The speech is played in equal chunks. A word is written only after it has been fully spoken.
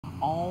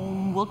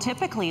Well,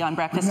 typically on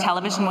breakfast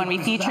television when we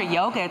feature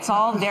yoga, it's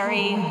all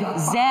very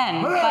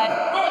zen,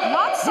 but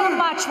not so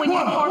much when you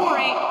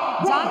incorporate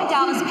Diamond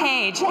Dallas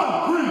Page,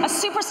 a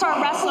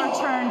superstar wrestler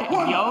turned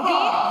yogi.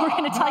 We're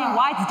going to tell you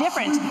why it's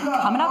different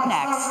coming up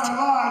next.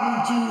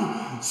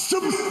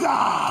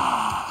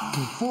 Superstar!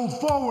 Fold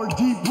forward,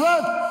 deep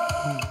breath,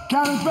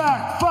 count it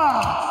back,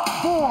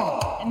 5,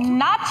 4.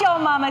 Not Joe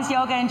Mama's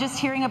yoga, and just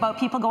hearing about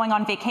people going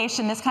on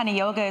vacation, this kind of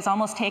yoga is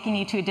almost taking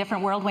you to a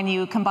different world when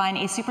you combine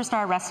a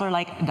superstar wrestler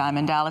like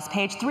Diamond Dallas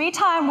Page,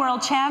 3-time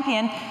world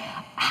champion.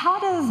 How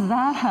does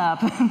that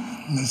happen?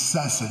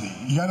 Necessity.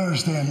 You gotta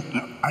understand,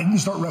 I didn't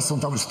start wrestling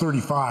until I was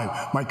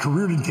 35. My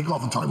career didn't take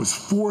off until I was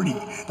 40.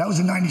 That was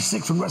in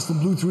 96 when wrestling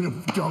blew through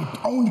the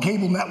owned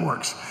cable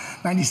networks.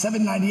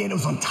 97, 98, I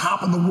was on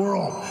top of the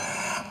world.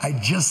 I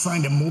just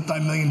signed a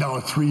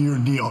multi-million-dollar 3-year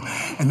deal.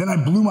 And then I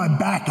blew my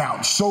back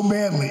out so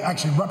badly,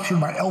 actually ruptured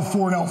my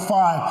L4 and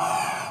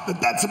L5,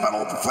 that's about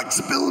all the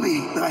flexibility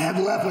that I had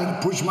left. I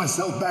had to push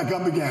myself back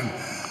up again.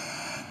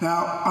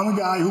 Now, I'm a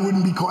guy who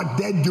wouldn't be caught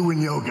dead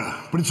doing yoga,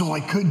 but it's all I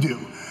could do.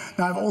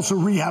 Now, I've also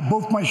rehabbed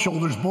both my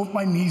shoulders, both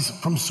my knees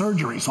from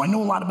surgery, so I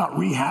know a lot about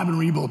rehab and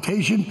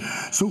rehabilitation.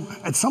 So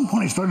at some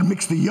point, I started to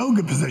mix the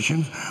yoga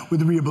positions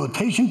with the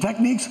rehabilitation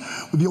techniques,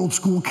 with the old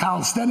school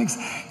calisthenics,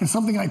 and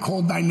something I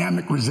call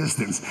dynamic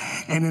resistance.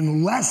 And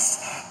in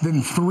less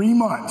than 3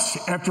 months,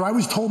 after I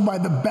was told by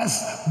the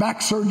best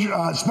back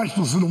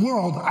specialists in the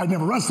world I'd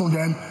never wrestle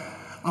again,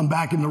 I'm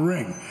back in the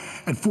ring.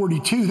 At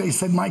 42, they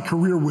said my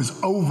career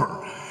was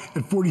over.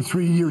 At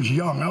 43 years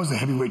young, I was the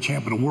heavyweight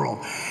champion of the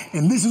world.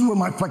 And this is where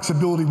my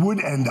flexibility would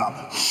end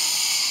up.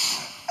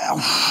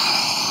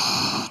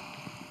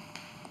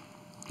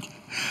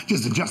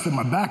 Just adjusting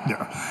my back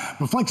there.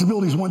 But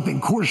flexibility is one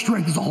thing. Core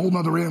strength is a whole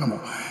nother animal.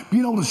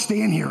 Being able to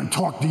stand here and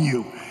talk to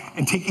you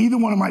and take either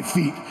one of my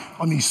feet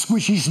on these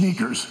squishy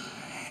sneakers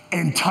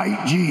and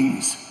tight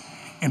jeans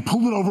and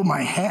pull it over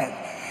my head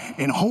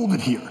and hold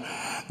it here.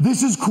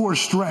 This is core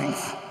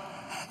strength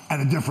at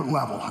a different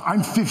level.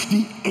 I'm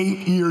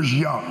 58 years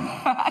young.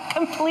 A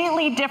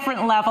completely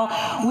different level.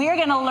 We are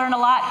gonna learn a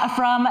lot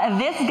from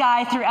this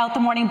guy throughout the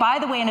morning. By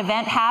the way, an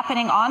event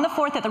happening on the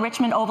 4th at the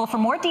Richmond Oval. For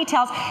more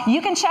details,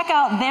 you can check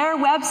out their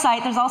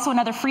website. There's also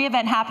another free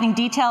event happening,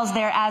 details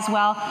there as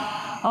well.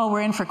 Oh,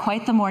 we're in for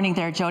quite the morning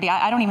there, Jody.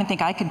 I don't even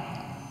think I could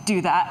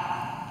do that.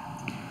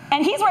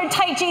 And he's wearing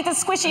tight jeans and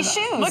squishy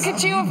shoes. Look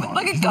at you,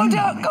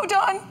 go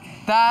Don.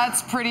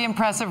 That's pretty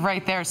impressive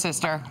right there,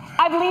 sister.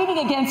 I'm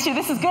leaning against you.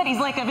 This is good. He's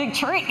like a big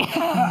tree.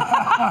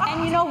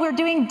 And you know, we're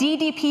doing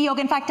DDP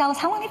yoga. In fact, Dallas,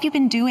 how long have you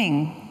been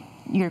doing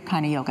your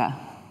kind of yoga?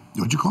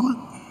 What'd you call it?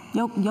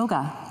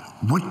 Yoga.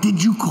 What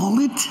did you call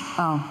it?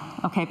 Oh,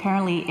 okay.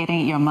 Apparently it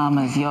ain't your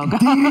mama's yoga.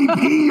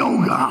 DDP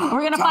yoga. We're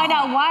going to find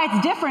out why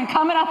it's different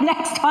coming up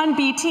next on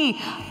BT.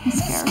 I'm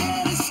scared.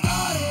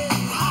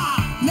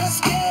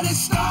 Let's get it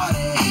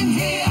started in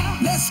here.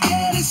 Let's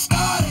get it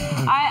started.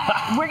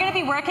 We're going to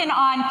be working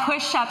on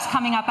push-ups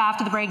coming up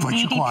after the break, Flex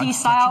your DDP quads,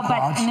 style. flex your But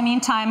quads. in the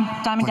meantime,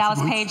 Diamond Flex Dallas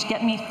your glutes. Page,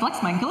 get me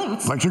flex my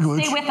glutes. Flex your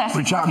glutes. Stay with us.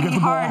 Reach out and get the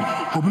ball.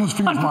 Hard. Open those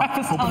fingers On wide.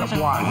 breakfast Open up television.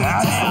 wide.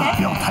 That's it.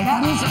 Feel tight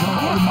that is.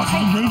 All the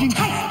muscles engaging.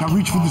 Now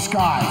reach for the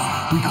sky.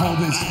 We call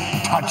this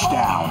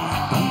touchdown.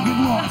 Don't get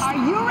lost. Are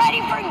you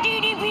ready for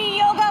DDP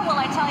yoga? Well,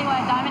 I tell you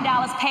what, Diamond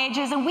Dallas Page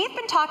is, and we've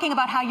been talking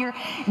about how you're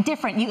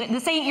different.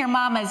 This ain't your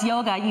mama's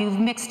yoga. You've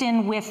mixed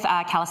in with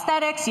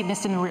calisthenics. You've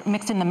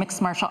mixed in the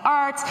mixed martial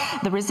arts,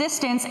 the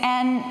resistance,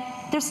 and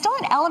there's still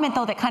an element,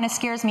 though, that kind of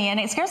scares me, and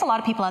it scares a lot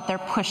of people out there,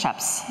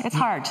 push-ups. It's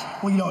hard.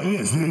 Well, you know, it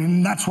is,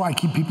 and that's why I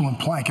keep people in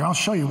plank, and I'll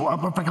show you. In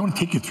fact, I want to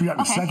take you through that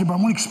in a second, but I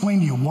want to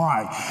explain to you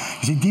why.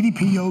 You see,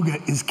 DDP yoga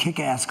is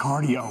kick-ass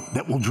cardio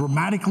that will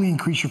dramatically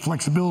increase your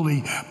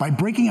flexibility by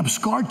breaking up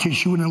scar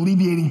tissue and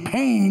alleviating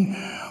pain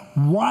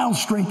while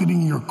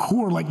strengthening your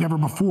core like never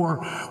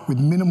before with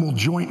minimal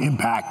joint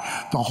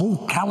impact. The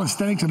whole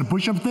calisthenics and the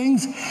push-up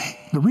things,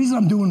 the reason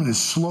I'm doing this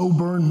slow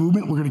burn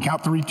movement, we're gonna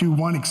count 3, 2,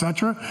 1,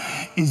 etc.,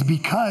 is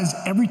because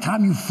every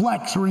time you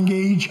flex or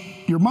engage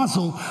your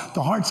muscle,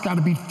 the heart's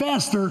gotta beat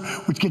faster,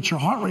 which gets your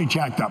heart rate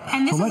jacked up.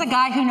 And this is a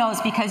guy who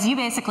knows, because you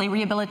basically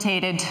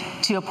rehabilitated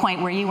to a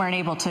point where you weren't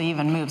able to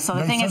even move. So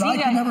the thing is, I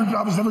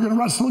was never gonna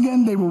wrestle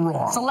again. They were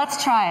wrong. So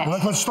let's try it. Well,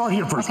 let's start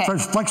here first. Okay.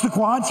 Flex the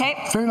quads. Okay.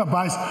 Stand up,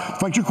 guys.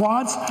 Flex your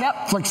quads.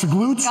 Yep. Flex the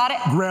glutes. Got it.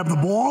 Grab the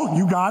ball.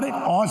 You got it.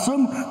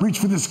 Awesome. Reach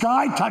for the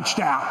sky.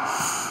 Touchdown.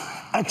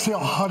 Exhale,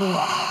 huddle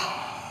up.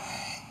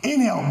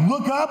 Inhale,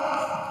 look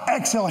up.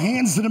 Exhale,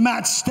 hands to the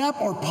mat, step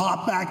or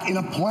pop back in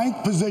a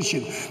plank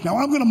position. Now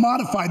I'm gonna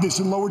modify this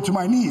and lower to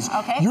my knees.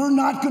 Okay. You're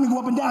not gonna go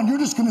up and down, you're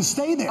just gonna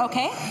stay there.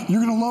 Okay.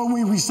 You're gonna lower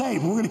when we say,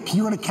 you're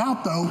gonna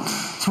count though.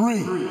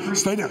 3,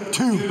 stay there,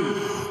 2,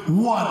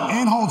 1,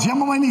 and hold,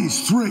 jump on my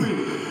knees, 3,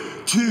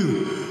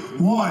 2,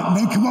 1,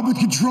 then come up with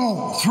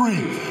control, 3,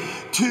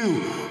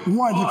 2,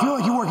 1. You feel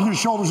like you're working your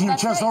shoulders and your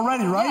chest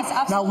already, right? Yes,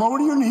 absolutely. Now lower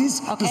to your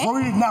knees. Okay. Just lower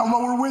your knees. Now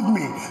lower with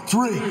me.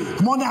 3.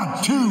 Come on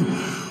down. 2,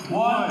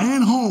 1,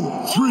 and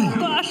hold. 3,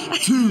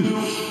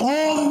 2,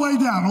 all the way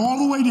down, all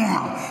the way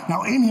down.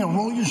 Now inhale,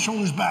 roll your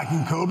shoulders back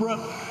in cobra.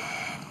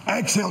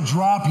 Exhale,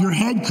 drop your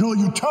head, curl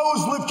your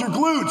toes, lift your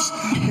glutes.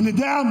 In the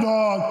down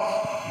dog,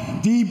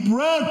 deep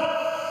breath.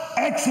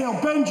 Exhale,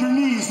 bend your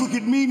knees. Look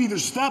at me, neither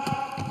step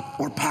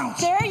or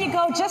pounce. There you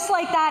go, just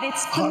like that.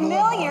 It's Huddle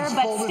familiar, up,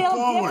 but fold it still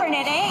forward. different.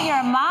 It ain't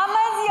your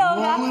mama's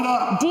yoga. Roll it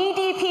up.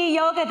 DDP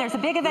Yoga. There's a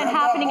big event Grab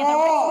happening that at the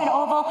ball. Richmond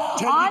Oval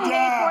Take on it May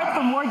down. 4th.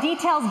 For more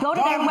details, go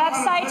to their Down,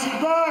 website. take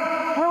it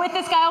back. We're with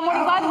this guy all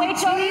morning. By the way,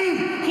 Jody,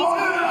 he's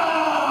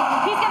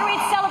going to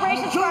read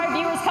celebrations for our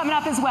viewers coming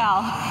up as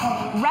well.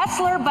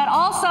 Wrestler, but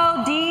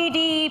also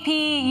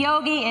DDP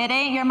Yogi. It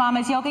ain't your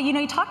mama's yoga. You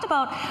know, you talked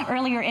about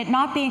earlier it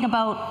not being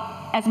about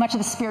as much of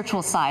the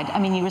spiritual side. I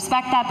mean, you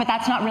respect that, but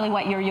that's not really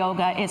what your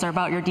yoga is or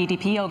about your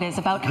DDP yoga is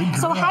about.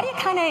 So how do you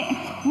kind of,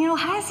 you know,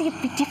 how does it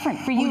be different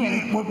for you?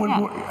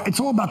 It's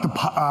all about the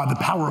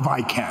power of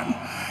I can.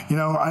 You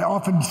know, I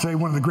often say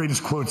one of the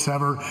greatest quotes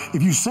ever,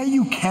 if you say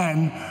you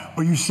can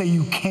or you say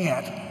you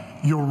can't,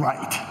 you're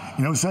right.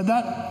 You know who said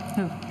that?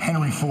 Who?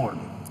 Henry Ford.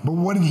 But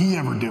what did he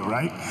ever do,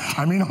 right?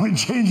 I mean, he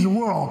changed the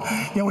world.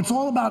 You know, it's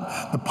all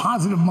about the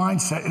positive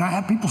mindset, and I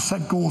have people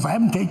set goals. I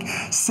have them take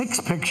 6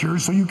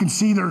 pictures so you can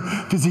see their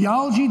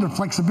physiology, their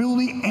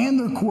flexibility, and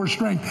their core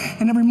strength.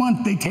 And every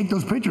month, they take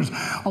those pictures.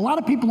 A lot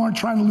of people aren't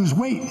trying to lose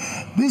weight.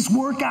 This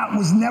workout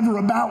was never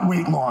about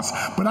weight loss,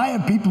 but I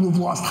have people who've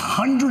lost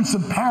hundreds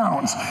of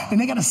pounds,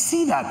 and they got to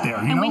see that there,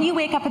 you know? And when you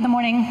wake up in the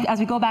morning, as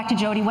we go back to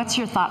Jody, what's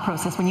your thought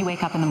process when you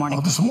wake up in the morning?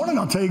 Well, this morning,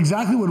 I'll tell you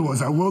exactly what it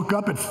was. I woke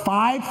up at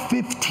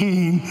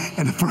 5:15,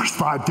 and the first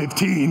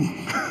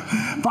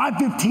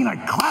 5:15, I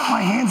clapped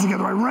my hands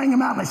together, I rang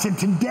them out, and I said,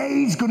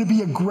 today's gonna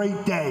be a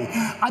great day.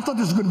 I thought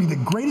this was gonna be the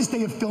greatest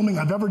day of filming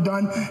I've ever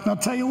done, and I'll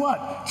tell you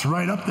what, it's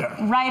right up there.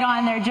 Right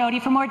on there, Jody.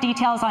 For more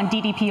details on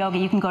DDP Yoga,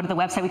 you can go to the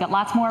website. We got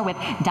lots more with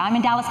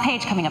Diamond Dallas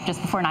Page coming up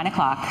just before 9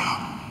 o'clock.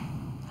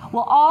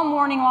 Well, all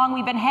morning long,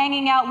 we've been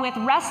hanging out with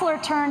wrestler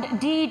turned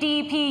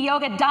DDP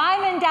Yoga,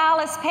 Diamond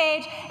Dallas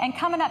Page. And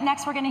coming up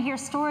next, we're going to hear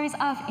stories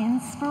of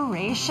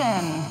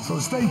inspiration. So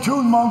stay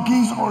tuned,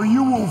 monkeys, or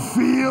you will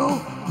feel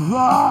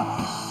the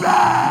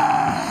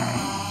bang.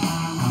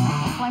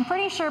 Well, I'm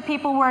pretty sure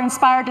people were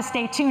inspired to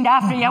stay tuned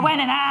after you went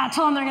and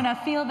told them they're going to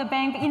feel the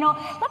bang. But, you know,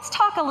 let's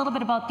talk a little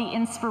bit about the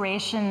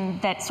inspiration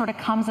that sort of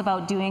comes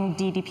about doing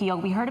DDP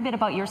Yoga. We heard a bit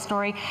about your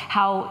story,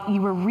 how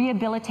you were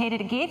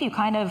rehabilitated. It gave you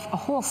kind of a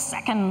whole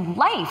second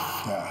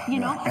life, you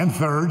know? And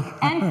third.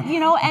 And, you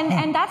know,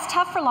 and that's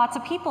tough for lots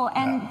of people.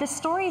 And the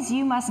stories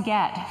you must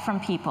get from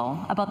people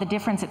about the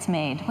difference it's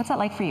made. What's that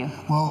like for you?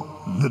 Well,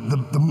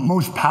 the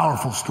most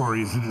powerful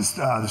story is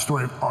the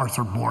story of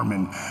Arthur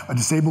Borman, a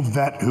disabled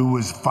vet who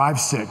was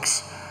 5'6",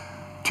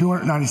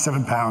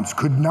 297 pounds,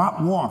 could not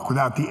walk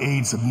without the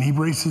aids of knee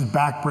braces,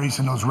 back brace,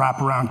 and those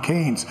wraparound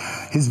canes.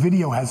 His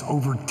video has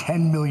over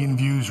 10 million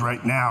views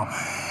right now.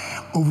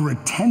 Over a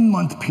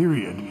 10-month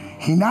period,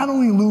 he not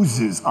only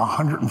loses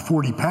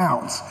 140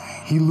 pounds,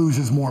 he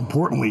loses, more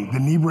importantly, the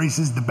knee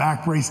braces, the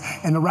back brace,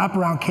 and the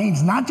wraparound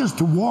canes, not just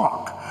to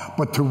walk,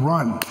 but to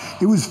run.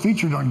 It was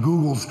featured on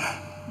Google's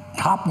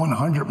top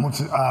 100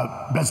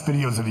 best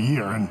videos of the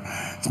year, and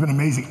it's been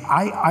amazing.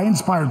 I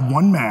inspired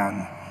one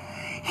man.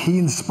 He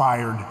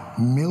inspired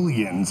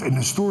millions, and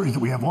the stories that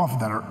we have off of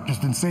that are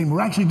just insane.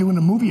 We're actually doing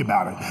a movie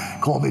about it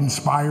called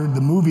Inspired,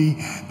 the movie,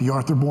 the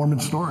Arthur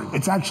Borman story.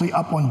 It's actually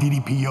up on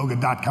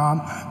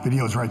ddpyoga.com.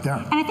 Video's right there.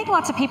 And I think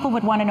lots of people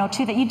would want to know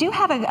too that you do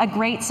have a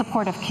great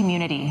supportive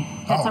community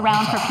that's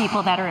around for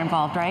people that are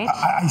involved, right?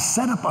 I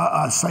set up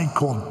a site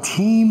called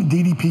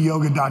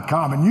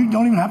teamddpyoga.com, and you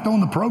don't even have to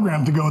own the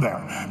program to go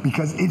there,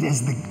 because it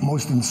is the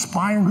most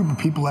inspiring group of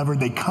people ever.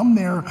 They come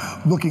there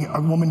looking, a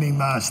woman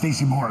named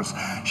Stacey Morris.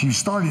 She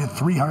started at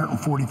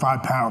 345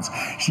 pounds.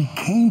 She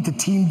came to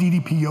Team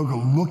DDP Yoga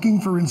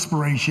looking for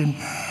inspiration.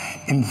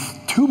 In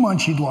 2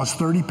 months, she'd lost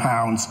 30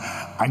 pounds.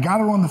 I got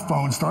her on the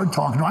phone, started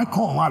talking to her. I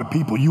call a lot of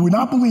people. You would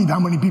not believe how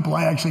many people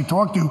I actually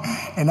talk to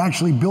and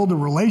actually build a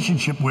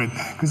relationship with,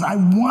 because I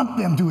want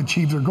them to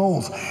achieve their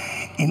goals.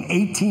 In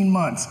 18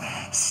 months,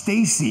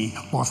 Stacey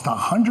lost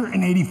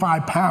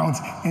 185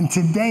 pounds, and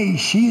today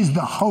she is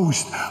the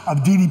host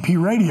of DDP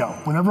Radio.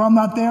 Whenever I'm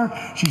not there,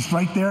 she's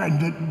right there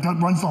and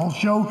runs the whole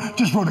show.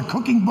 Just wrote a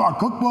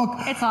cookbook.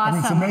 It's awesome. I mean,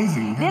 it's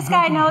amazing. This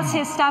guy knows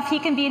his stuff. He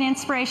can be an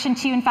inspiration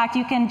to you. In fact,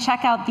 you can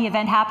check out the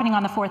event happening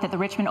on the 4th at the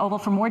Richmond Oval.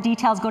 For more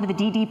details, go to the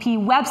DDP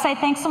website.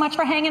 Thanks so much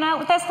for hanging out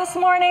with us this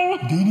morning.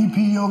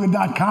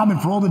 ddpyoga.com,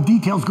 and for all the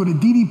details, go to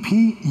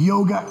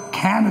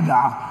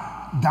ddpyogacanada.com.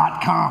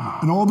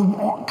 And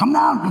come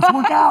down, let's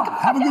work out.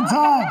 Have a good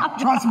time.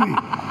 Trust me.